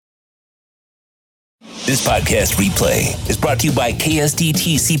This podcast replay is brought to you by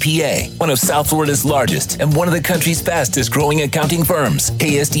KSDT CPA, one of South Florida's largest and one of the country's fastest growing accounting firms.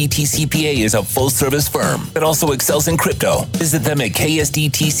 KSDT CPA is a full-service firm that also excels in crypto. Visit them at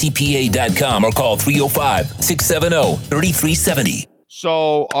ksdtcpa.com or call 305-670-3370.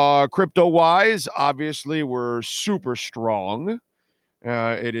 So crypto-wise, obviously, we're super strong.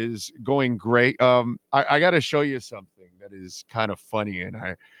 It is going great. I got to show you something that is kind of funny, and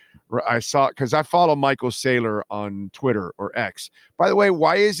I saw, because I follow Michael Saylor on Twitter or X. By the way,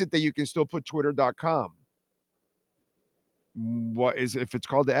 why is it that you can still put twitter.com? What is, if it's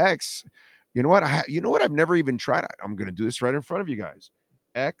called the X? You know what? I've never even tried. I'm going to do this right in front of you guys.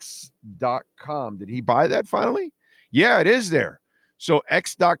 X.com. Did he buy that finally? Yeah, it is there. So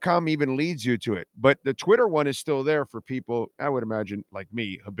X.com even leads you to it. But the Twitter one is still there for people, I would imagine, like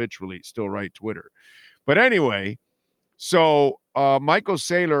me, habitually still write Twitter. But anyway, so Michael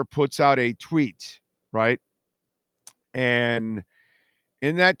Saylor puts out a tweet, right? And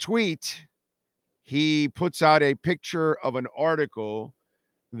in that tweet, he puts out a picture of an article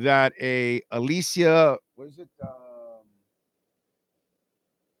that Alicia, what is it?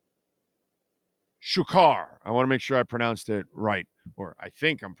 Shukar. I want to make sure I pronounced it right, or I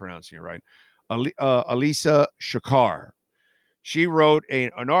think I'm pronouncing it right. Alicia Shukar. She wrote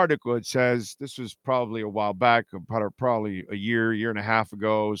an article. It says, this was probably a while back, probably a year and a half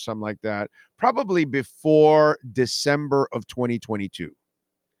ago, something like that, probably before December of 2022,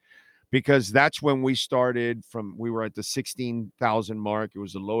 because that's when we started we were at the 16,000 mark. It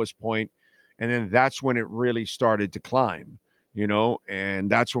was the lowest point, and then that's when it really started to climb, and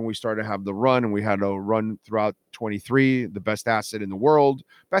that's when we started to have the run, and we had a run throughout 23, the best asset in the world,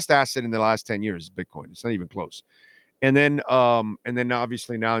 best asset in the last 10 years is Bitcoin. It's not even close. And then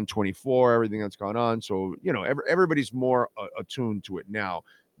obviously now in 24, everything that's gone on. So, everybody's more attuned to it now.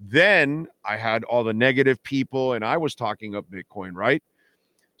 Then I had all the negative people, and I was talking up Bitcoin, right?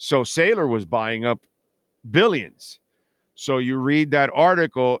 So Saylor was buying up billions. So you read that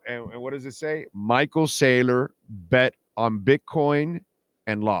article, and what does it say? Michael Saylor bet on Bitcoin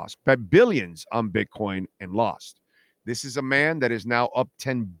and lost. Bet billions on Bitcoin and lost. This is a man that is now up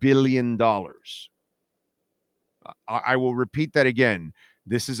 $10 billion. I will repeat that again.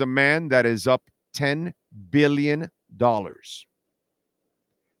 This is a man that is up $10 billion.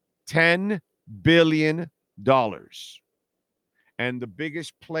 $10 billion. And the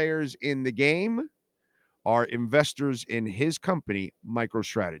biggest players in the game are investors in his company,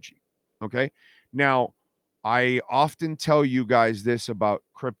 MicroStrategy. Okay? Now, I often tell you guys this about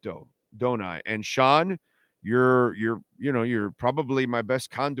crypto, don't I? And Sean, you're probably my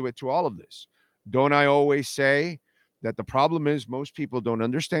best conduit to all of this. Don't I always say that the problem is most people don't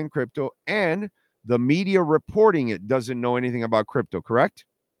understand crypto, and the media reporting it doesn't know anything about crypto, correct?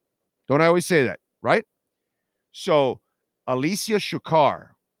 Don't I always say that, right? So, Alicia Shukar,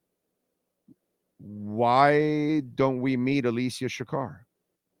 why don't we meet Alicia Shukar?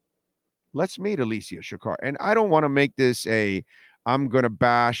 Let's meet Alicia Shukar. And I don't want to make this I'm going to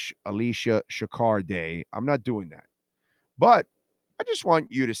bash Alicia Shukar day. I'm not doing that. But I just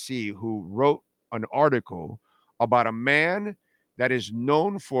want you to see who wrote an article about a man that is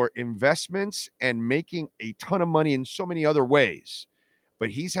known for investments and making a ton of money in so many other ways. But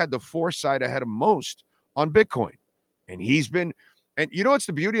he's had the foresight ahead of most on Bitcoin. And and what's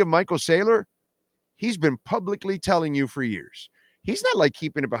the beauty of Michael Saylor? He's been publicly telling you for years. He's not like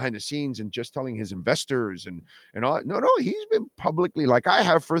keeping it behind the scenes and just telling his investors and all. No, he's been publicly, like I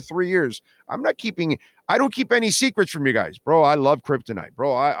have for 3 years. I don't keep any secrets from you guys. Bro, I love Kryptonite.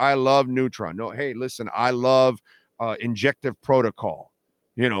 Bro, I love Neutron. No, hey, listen, I love Injective Protocol.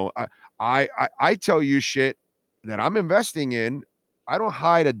 I tell you shit that I'm investing in. I don't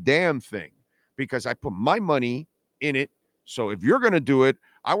hide a damn thing because I put my money in it. So if you're going to do it,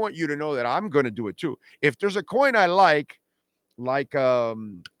 I want you to know that I'm going to do it too. If there's a coin I like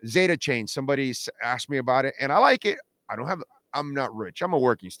Zeta Chain, somebody asked me about it and I like it. I'm not rich. I'm a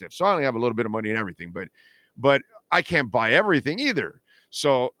working stiff. So I only have a little bit of money and everything, but I can't buy everything either.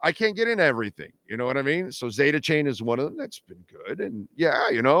 So I can't get into everything. You know what I mean? So Zeta Chain is one of them that's been good. And yeah,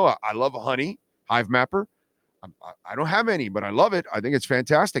 I love Honey, Hive Mapper. I don't have any, but I love it. I think it's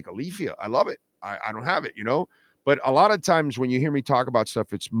fantastic. Alephia, I love it. I don't have it, But a lot of times when you hear me talk about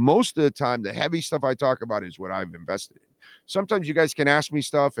stuff, it's most of the time the heavy stuff I talk about is what I've invested in. Sometimes you guys can ask me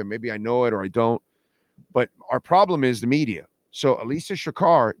stuff and maybe I know it or I don't. But our problem is the media. So Alicia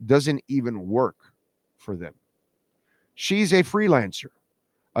Shukar doesn't even work for them. She's a freelancer,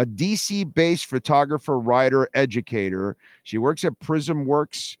 a DC-based photographer, writer, educator. She works at Prism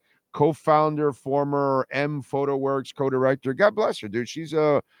Works, co-founder, former M PhotoWorks co-director. God bless her, dude. She's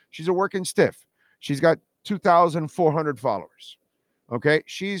a working stiff. She's got 2,400 followers. Okay.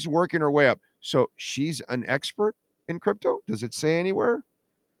 She's working her way up. So she's an expert in crypto. Does it say anywhere?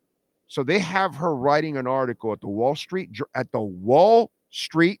 So they have her writing an article at the Wall Street Journal. At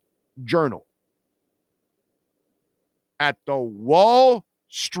the Wall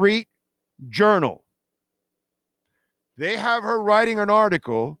Street Journal. They have her writing an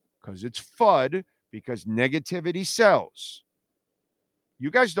article because it's FUD, because negativity sells.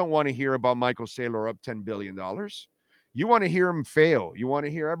 You guys don't want to hear about Michael Saylor up $10 billion. You want to hear him fail. You want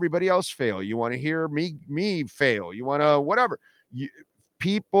to hear everybody else fail. You want to hear me fail. You want to whatever.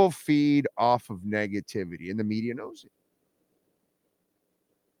 People feed off of negativity, and the media knows it.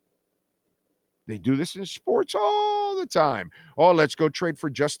 They do this in sports all the time. Oh, let's go trade for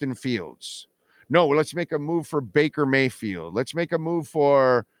Justin Fields. No, let's make a move for Baker Mayfield. Let's make a move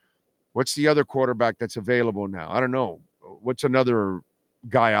for, what's the other quarterback that's available now? I don't know. What's another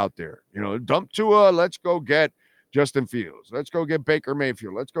guy out there? Dump Tua. Let's go get Justin Fields. Let's go get Baker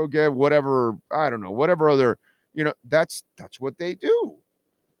Mayfield. Let's go get whatever, I don't know, whatever other, that's what they do.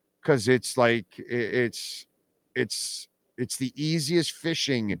 Because it's like, it's the easiest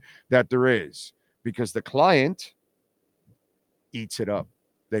fishing that there is, because the client eats it up.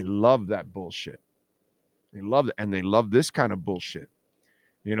 They love that bullshit. They love it. And they love this kind of bullshit,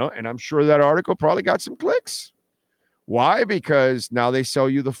 and I'm sure that article probably got some clicks. Why? Because now they sell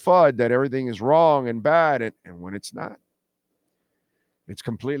you the FUD that everything is wrong and bad. And when it's not, it's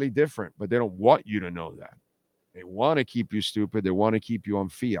completely different, but they don't want you to know that. They want to keep you stupid. They want to keep you on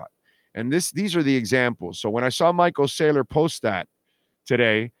fiat. And these are the examples. So when I saw Michael Saylor post that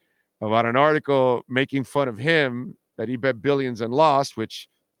today about an article making fun of him, that he bet billions and lost, which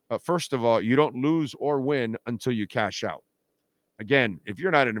first of all, you don't lose or win until you cash out. Again, if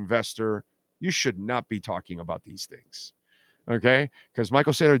you're not an investor, you should not be talking about these things. Okay? Because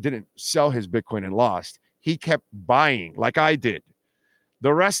Michael Saylor didn't sell his Bitcoin and lost. He kept buying like I did.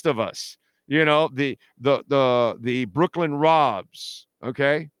 The rest of us, the Brooklyn Robs,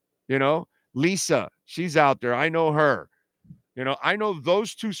 okay? Lisa, she's out there. I know her. I know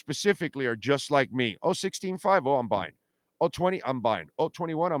those two specifically are just like me. Oh, 16.5, oh, I'm buying. Oh, 20, I'm buying. Oh,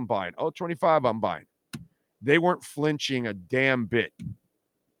 21, I'm buying. Oh, 25, I'm buying. They weren't flinching a damn bit.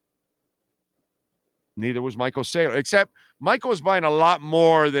 Neither was Michael Saylor, except Michael was buying a lot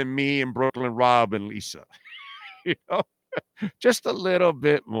more than me and Brooklyn Rob and Lisa. Just a little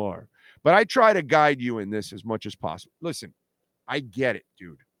bit more. But I try to guide you in this as much as possible. Listen, I get it,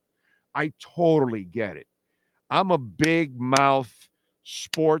 dude. I totally get it. I'm a big mouth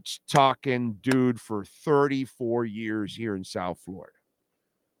sports talking dude for 34 years here in South Florida.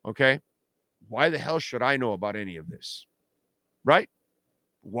 Okay? Why the hell should I know about any of this? Right?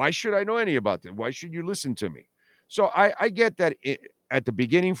 Why should I know any about this? Why should you listen to me? So I get that at the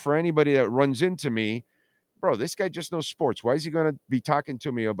beginning, for anybody that runs into me, bro, this guy just knows sports. Why is he going to be talking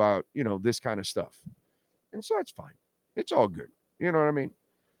to me about, this kind of stuff? And so that's fine. It's all good. You know what I mean?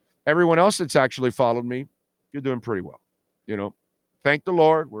 Everyone else that's actually followed me, you're doing pretty well. Thank the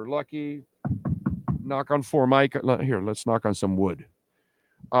Lord. We're lucky. Knock on Mike. Here, let's knock on some wood.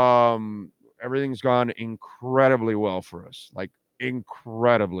 Everything's gone incredibly well for us. Like,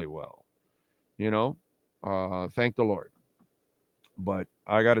 incredibly well. Thank the Lord. But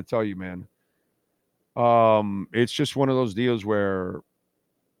I got to tell you, man, it's just one of those deals where,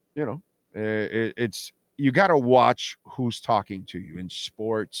 it's, you got to watch who's talking to you in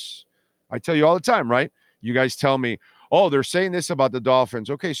sports. I tell you all the time, right? You guys tell me, oh, they're saying this about the Dolphins.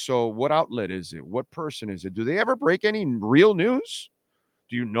 Okay, so what outlet is it? What person is it? Do they ever break any real news?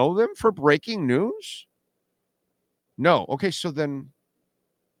 Do you know them for breaking news? No. Okay, so then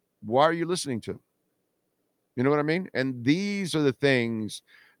why are you listening to them? You know what I mean? And these are the things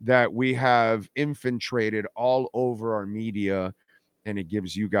that we have infiltrated all over our media, and it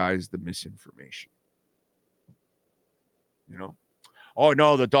gives you guys the misinformation. Oh,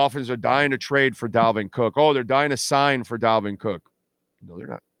 no, the Dolphins are dying to trade for Dalvin Cook. Oh, they're dying to sign for Dalvin Cook. No, they're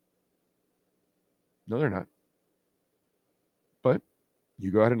not. No, they're not. But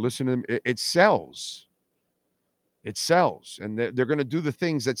you go ahead and listen to them. It sells. It sells. And they're going to do the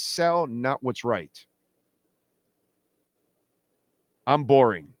things that sell, not what's right. I'm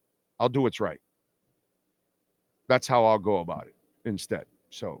boring. I'll do what's right. That's how I'll go about it instead.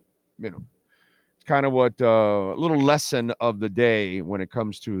 So, it's kind of what a little lesson of the day when it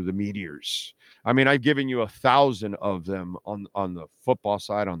comes to the meteors. I mean, I've given you 1,000 of them on the football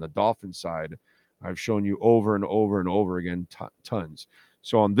side, on the Dolphin side. I've shown you over and over and over again, tons.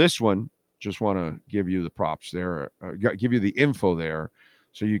 So on this one, just want to give you the props there, give you the info there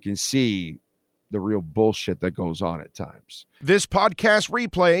so you can see, the real bullshit that goes on at times. This podcast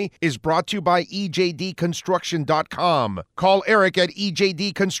replay is brought to you by EJDconstruction.com. Call Eric at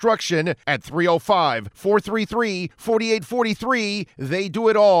EJD Construction at 305-433-4843. They do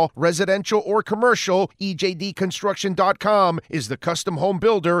it all, residential or commercial. EJDconstruction.com is the custom home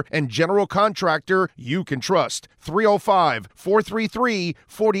builder and general contractor you can trust.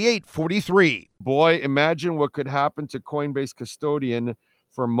 305-433-4843. Boy, imagine what could happen to Coinbase custodian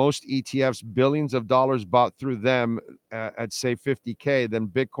for most ETFs, billions of dollars bought through them at say 50K. Then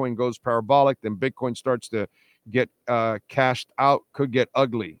Bitcoin goes parabolic. Then Bitcoin starts to get cashed out, could get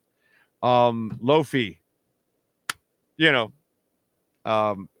ugly. Lofi,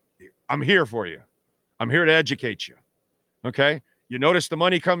 I'm here for you. I'm here to educate you. Okay. You notice the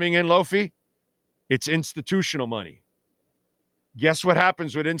money coming in, Lofi? It's institutional money. Guess what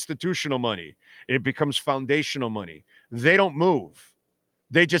happens with institutional money? It becomes foundational money. They don't move.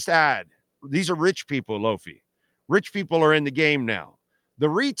 They just add. These are rich people, Lofi. Rich people are in the game now. The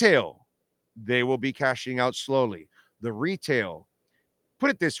retail, they will be cashing out slowly. The retail, put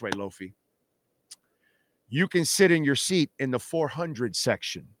it this way, Lofi. You can sit in your seat in the 400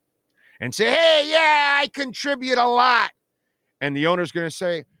 section and say, hey, yeah, I contribute a lot. And the owner's going to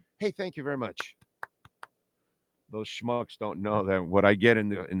say, hey, thank you very much. Those schmucks don't know that what I get in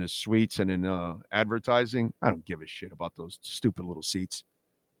the suites and in advertising, I don't give a shit about those stupid little seats.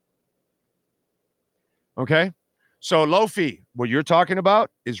 Okay? So, Lofi, what you're talking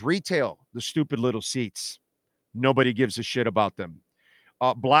about is retail, the stupid little seats. Nobody gives a shit about them.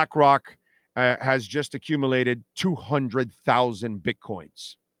 BlackRock has just accumulated 200,000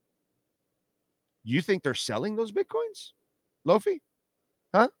 Bitcoins. You think they're selling those Bitcoins, Lofi?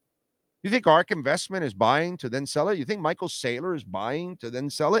 Huh? You think ARK Investment is buying to then sell it? You think Michael Saylor is buying to then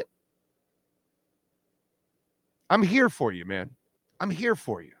sell it? I'm here for you, man. I'm here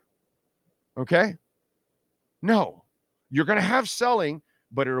for you. Okay? No. You're going to have selling,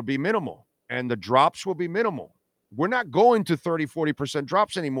 but it'll be minimal. And the drops will be minimal. We're not going to 30, 40%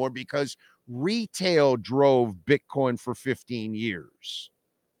 drops anymore because retail drove Bitcoin for 15 years.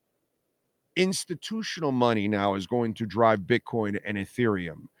 Institutional money now is going to drive Bitcoin and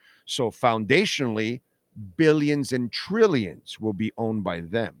Ethereum. So foundationally, billions and trillions will be owned by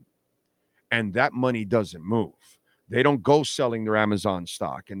them. And that money doesn't move. They don't go selling their Amazon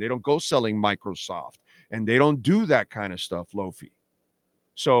stock, and they don't go selling Microsoft, and they don't do that kind of stuff, Lofi.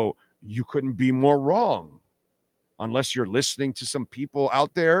 So you couldn't be more wrong unless you're listening to some people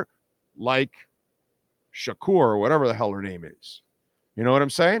out there like Shakur or whatever the hell her name is. You know what I'm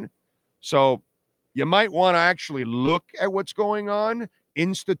saying? So you might want to actually look at what's going on.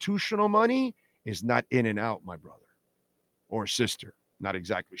 Institutional money is not in and out, my brother or sister. Not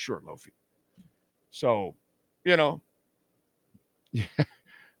exactly sure, Lofi. So,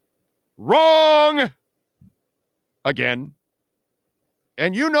 wrong again.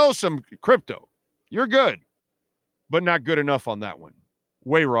 And some crypto. You're good, but not good enough on that one.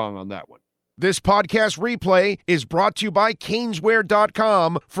 Way wrong on that one. This podcast replay is brought to you by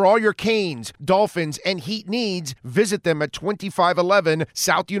Caneswear.com. For all your Canes, Dolphins, and Heat needs, visit them at 2511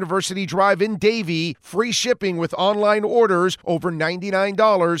 South University Drive in Davie. Free shipping with online orders over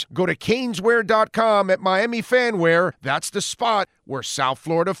 $99. Go to Caneswear.com at Miami Fanwear. That's the spot where South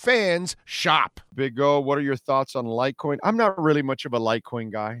Florida fans shop. Big O, what are your thoughts on Litecoin? I'm not really much of a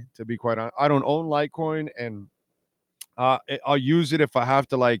Litecoin guy, to be quite honest. I don't own Litecoin, and I'll use it if I have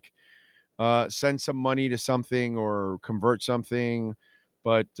to, send some money to something or convert something,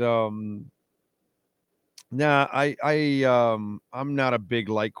 but I'm not a big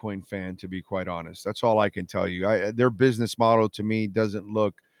Litecoin fan, to be quite honest. That's all I can tell you. Their business model to me doesn't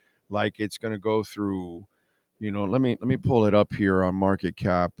look like it's going to go through. Let me pull it up here on Market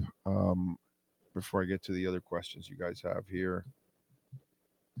Cap before I get to the other questions you guys have here.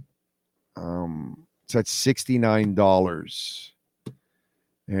 It's at $69.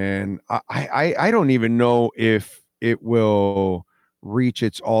 And I don't even know if it will reach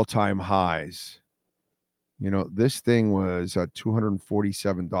its all-time highs. This thing was at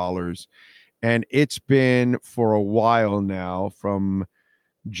 $247, and it's been for a while now. From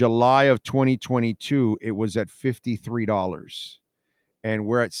July of 2022, it was at $53, and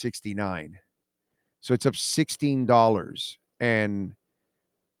we're at $69. So it's up $16, and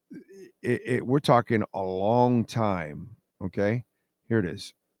we're talking a long time. Okay, here it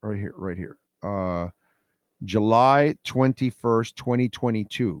is. Right here. July 21st,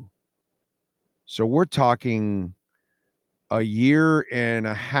 2022. So we're talking a year and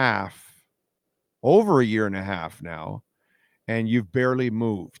a half, over a year and a half now, and you've barely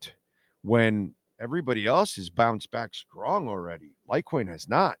moved when everybody else has bounced back strong already. Litecoin has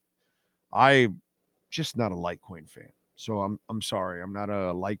not. I'm just not a Litecoin fan. So I'm sorry. I'm not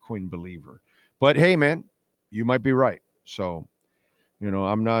a Litecoin believer. But hey, man, you might be right. So,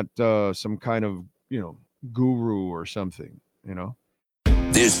 I'm not some kind of, guru or something.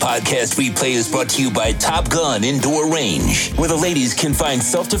 This podcast replay is brought to you by Top Gun Indoor Range, where the ladies can find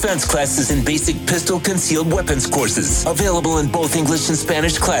self-defense classes and basic pistol concealed weapons courses. Available in both English and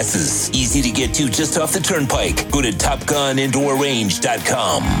Spanish classes. Easy to get to just off the turnpike. Go to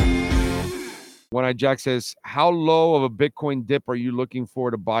TopGunIndoorRange.com. One Eye Jack says, how low of a Bitcoin dip are you looking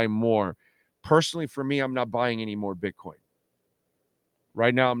for to buy more? Personally, for me, I'm not buying any more Bitcoin.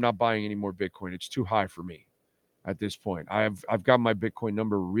 Right now, I'm not buying any more Bitcoin. It's too high for me at this point. I've got my Bitcoin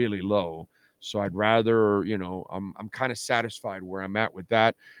number really low. So I'd rather, I'm kind of satisfied where I'm at with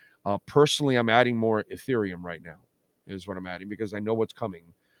that. Personally, I'm adding more Ethereum right now is what I'm adding because I know what's coming,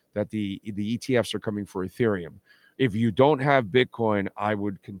 that the ETFs are coming for Ethereum. If you don't have Bitcoin, I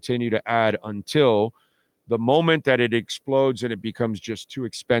would continue to add until the moment that it explodes and it becomes just too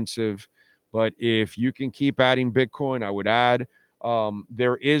expensive. But if you can keep adding Bitcoin, I would add.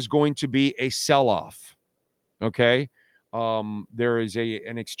 There is going to be a sell-off. Okay. There is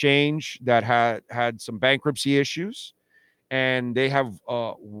an exchange that had some bankruptcy issues, and they have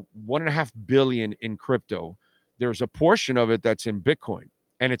 $1.5 billion in crypto. There's a portion of it that's in Bitcoin,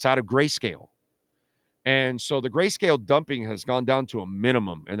 and it's out of Grayscale. And so the Grayscale dumping has gone down to a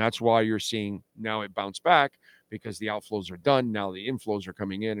minimum, and that's why you're seeing now it bounce back because the outflows are done. Now the inflows are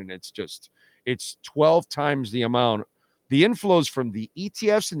coming in, and it's 12 times the amount. The inflows from the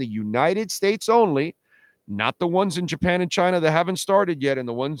ETFs in the United States only, not the ones in Japan and China that haven't started yet, and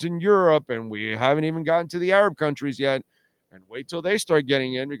the ones in Europe, and we haven't even gotten to the Arab countries yet. And wait till they start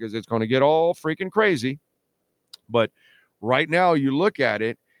getting in because it's going to get all freaking crazy. But right now, you look at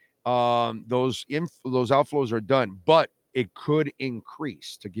it, those outflows are done, but it could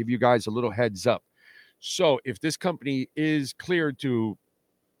increase. To give you guys a little heads up. So if this company is cleared to,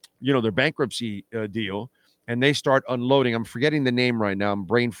 their bankruptcy deal, and they start unloading, I'm forgetting the name right now. I'm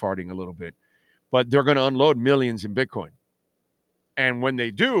brain farting a little bit. But they're going to unload millions in Bitcoin. And when they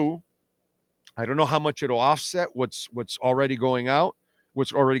do, I don't know how much it'll offset what's already going out,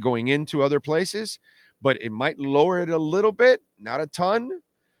 what's already going into other places, but it might lower it a little bit, not a ton.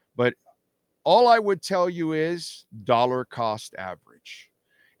 But all I would tell you is dollar cost average.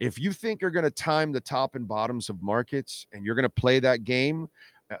 If you think you're going to time the top and bottoms of markets and you're going to play that game,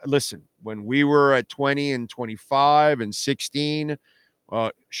 listen, when we were at 20 and 25 and 16,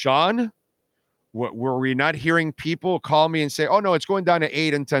 Sean, were we not hearing people call me and say, oh, no, it's going down to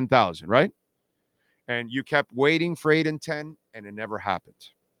 8 and 10,000, right? And you kept waiting for 8 and 10, and it never happened.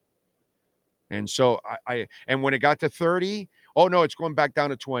 And so and when it got to 30, oh, no, it's going back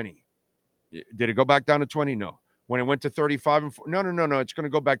down to 20. Did it go back down to 20? No. When it went to 35 and 40, no, it's going to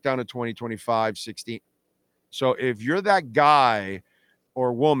go back down to 20, 25, 16. So if you're that guy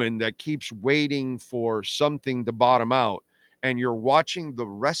or woman that keeps waiting for something to bottom out, and you're watching the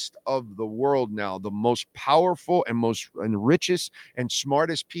rest of the world now, the most powerful and richest and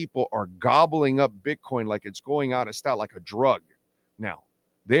smartest people are gobbling up Bitcoin like it's going out of style, like a drug. Now,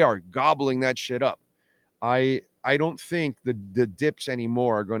 they are gobbling that shit up. I don't think the dips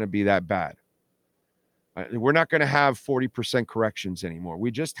anymore are going to be that bad. We're not going to have 40% corrections anymore.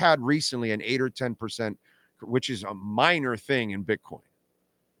 We just had recently an 8 or 10%, which is a minor thing in Bitcoin.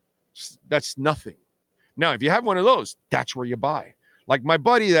 That's nothing. Now, if you have one of those, that's where you buy. Like my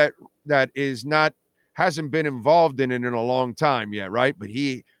buddy that hasn't been involved in it in a long time yet, right? But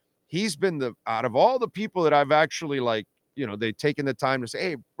he's been out of all the people that I've actually they've taken the time to say,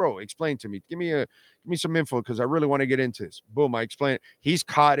 hey, bro, explain to me. Give me some info because I really want to get into this. Boom, I explain it. He's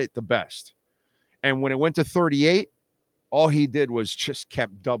caught it the best. And when it went to 38, all he did was just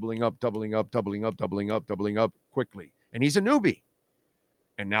kept doubling up quickly. And he's a newbie.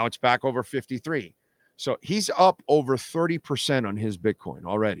 And now it's back over 53. So he's up over 30% on his Bitcoin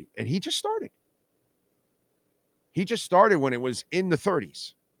already. And he just started. He just started when it was in the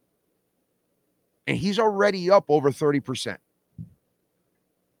 30s. And he's already up over 30%.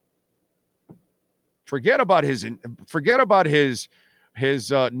 Forget about his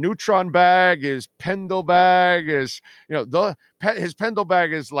neutron bag, his Pendle bag, his Pendle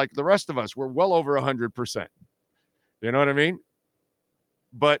bag is like the rest of us. We're well over 100%. You know what I mean?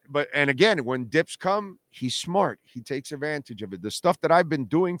 But and again, when dips come, he's smart. He takes advantage of it. The stuff that I've been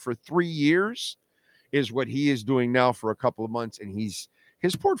doing for 3 years is what he is doing now for a couple of months. And his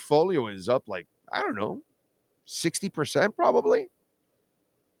portfolio is up 60% probably.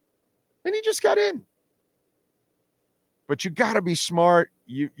 And he just got in. But you got to be smart.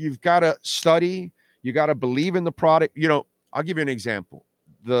 You've got to study. You got to believe in the product. I'll give you an example.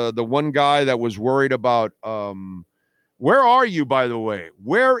 the one guy that was worried about where are you, by the way?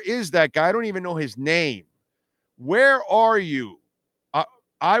 Where is that guy? I don't even know his name. Where are you?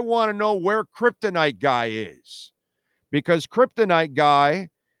 I want to know where Kryptonite Guy is, because Kryptonite Guy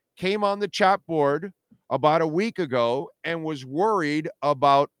came on the chat board about a week ago and was worried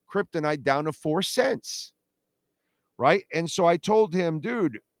about Kryptonite down to 4 cents, right? And so I told him,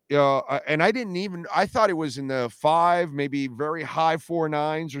 dude, and I thought it was in the 5, maybe very high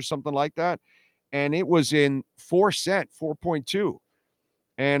 4.9s or something like that. And it was in 4 cent, 4.2.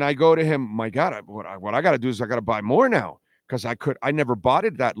 And I go to him, my God, what I got to do is I got to buy more now, because I never bought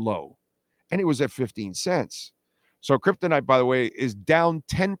it that low. And it was at 15 cents. So Kryptonite, by the way, is down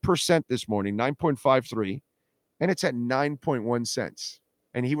 10% this morning, 9.53, and it's at 9.1 cents.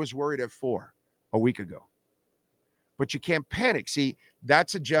 And he was worried at 4 a week ago. But you can't panic. See,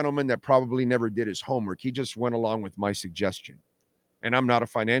 that's a gentleman that probably never did his homework. He just went along with my suggestion. And I'm not a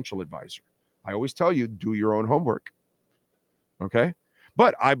financial advisor. I always tell you, do your own homework. Okay?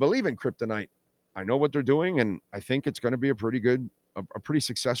 But I believe in Kryptonite. I know what they're doing, and I think it's going to be a pretty good, a pretty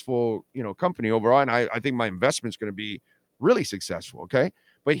successful, company overall. And I think my investment's going to be really successful. Okay.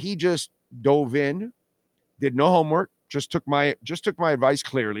 But he just dove in, did no homework, just took my advice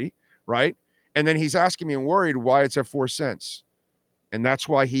clearly, right? And then he's asking me and worried why it's at 4 cents. And that's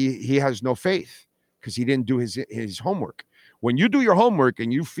why he has no faith, because he didn't do his homework. When you do your homework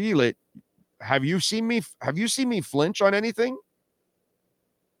and you feel it, have you seen me flinch on anything?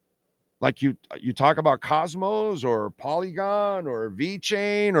 Like you talk about Cosmos or Polygon or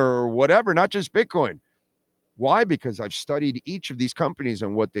VeChain or whatever, not just Bitcoin. Why? Because I've studied each of these companies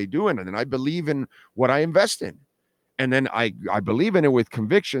and what they do, and then I believe in what I invest in. And then I believe in it with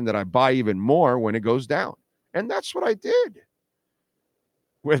conviction that I buy even more when it goes down. And that's what I did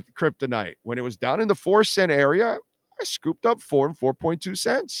with Kryptonite. When it was down in the 4 cent area, I scooped up 4 and 4.2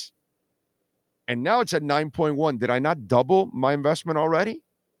 cents. And now it's at 9.1. Did I not double my investment already?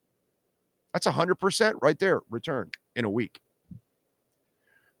 That's 100% right there, return in a week.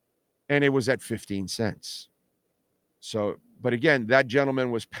 And it was at 15 cents. So, but again, that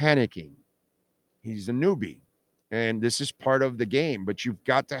gentleman was panicking. He's a newbie. And this is part of the game. But you've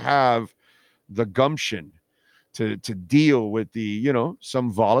got to have the gumption to deal with the,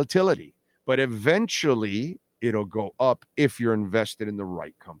 some volatility. But eventually, it'll go up if you're invested in the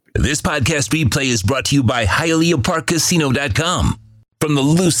right company. This podcast replay is brought to you by HialeahParkCasino.com. From the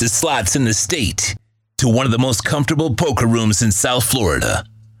loosest slots in the state to one of the most comfortable poker rooms in South Florida.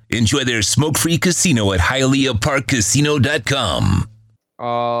 Enjoy their smoke-free casino at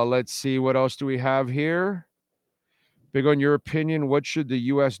HialeahParkCasino.com. Let's see. What else do we have here? Big on your opinion. What should the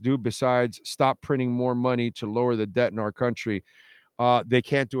U.S. do besides stop printing more money to lower the debt in our country? They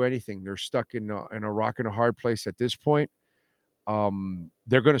can't do anything. They're stuck in a rock and a hard place at this point.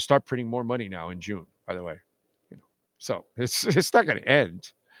 They're going to start printing more money now in June, by the way. So it's not going to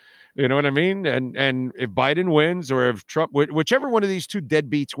end. You know what I mean? And if Biden wins, or if Trump, whichever one of these two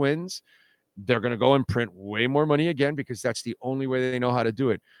deadbeats wins, they're going to go and print way more money again, because that's the only way they know how to do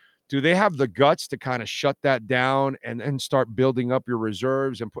it. Do they have the guts to kind of shut that down and start building up your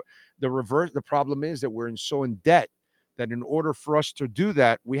reserves and put the problem is that we're so in debt that in order for us to do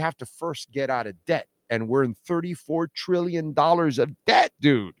that, we have to first get out of debt. And we're in $34 trillion of debt,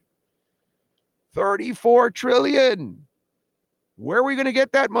 dude. 34 trillion. Where are we going to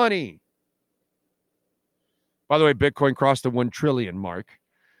get that money? By the way, Bitcoin crossed the 1 trillion mark.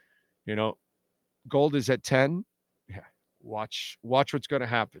 Gold is at 10. Yeah. Watch what's going to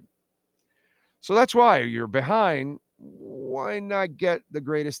happen. So that's why you're behind. Why not get the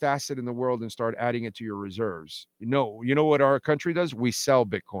greatest asset in the world and start adding it to your reserves? You know what our country does? We sell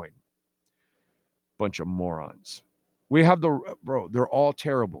Bitcoin. Bunch of morons. We have they're all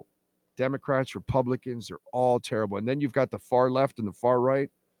terrible. Democrats, Republicans, they're all terrible. And then you've got the far left and the far right.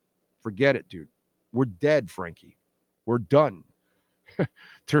 Forget it, dude. We're dead, Frankie. We're done.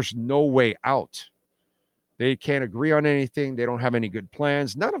 There's no way out. They can't agree on anything. They don't have any good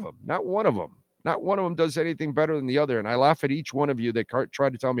plans. None of them. Not one of them. Not one of them does anything better than the other. And I laugh at each one of you that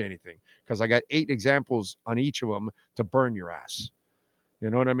try to tell me anything, because I got 8 examples on each of them to burn your ass. You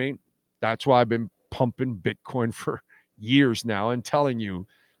know what I mean? That's why I've been pumping Bitcoin for years now and telling you,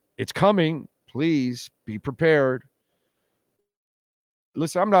 it's coming. Please be prepared.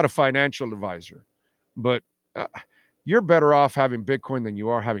 Listen, I'm not a financial advisor, but you're better off having Bitcoin than you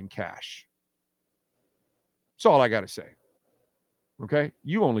are having cash. That's all I got to say. Okay?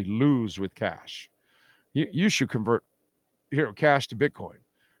 You only lose with cash. You should convert cash to Bitcoin,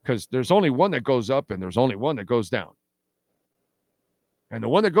 because there's only one that goes up and there's only one that goes down. And the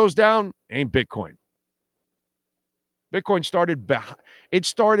one that goes down ain't Bitcoin. Bitcoin started it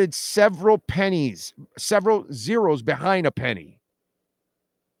started several pennies, several zeros behind a penny.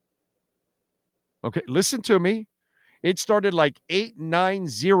 Okay, listen to me. It started like 8, 9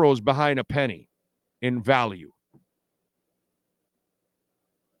 zeros behind a penny in value.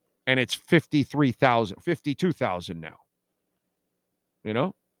 And it's 53,000, 52,000 now. You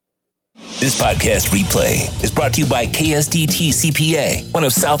know? This podcast replay is brought to you by KSDT CPA, one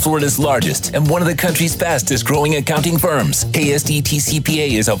of South Florida's largest and one of the country's fastest growing accounting firms. KSDT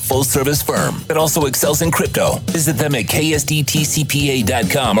CPA is a full-service firm that also excels in crypto. Visit them at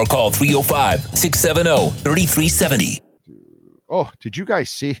ksdtcpa.com or call 305-670-3370. Oh, did you guys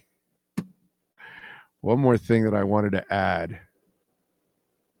see? One more thing that I wanted to add.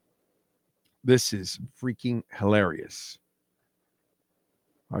 This is freaking hilarious.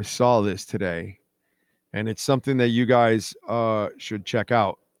 I saw this today, and it's something that you guys should check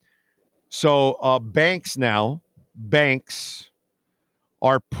out. So banks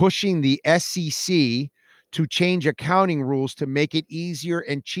are pushing the SEC to change accounting rules to make it easier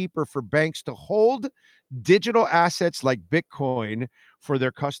and cheaper for banks to hold digital assets like Bitcoin for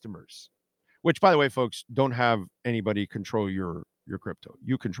their customers, which, by the way, folks, don't have anybody control your crypto.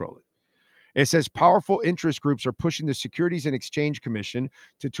 You control it. It says powerful interest groups are pushing the Securities and Exchange Commission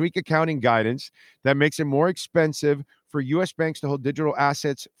to tweak accounting guidance that makes it more expensive for U.S. banks to hold digital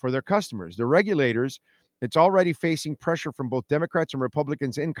assets for their customers. The regulators, it's already facing pressure from both Democrats and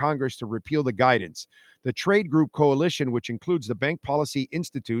Republicans in Congress to repeal the guidance. The Trade Group Coalition, which includes the Bank Policy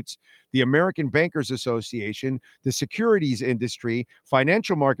Institutes, the American Bankers Association, the Securities Industry,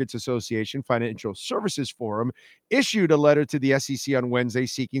 Financial Markets Association, Financial Services Forum, issued a letter to the SEC on Wednesday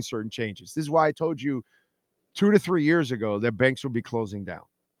seeking certain changes. This is why I told you 2 to 3 years ago that banks would be closing down.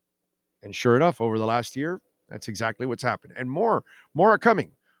 And sure enough, over the last year, that's exactly what's happened. And more are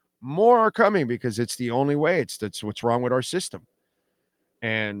coming. More are coming because it's the only way. That's what's wrong with our system.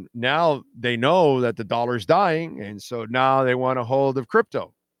 And now they know that the dollar's dying, and so now they want a hold of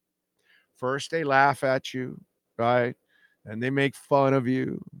crypto. First, they laugh at you, right? And they make fun of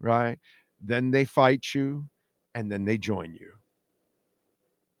you, right? Then they fight you, and then they join you.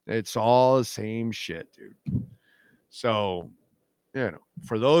 It's all the same shit, dude. So,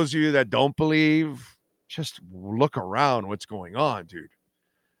 for those of you that don't believe, just look around what's going on, dude.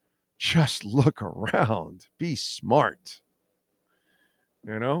 Just look around. Be smart.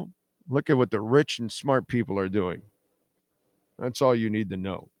 Look at what the rich and smart people are doing. That's all you need to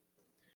know.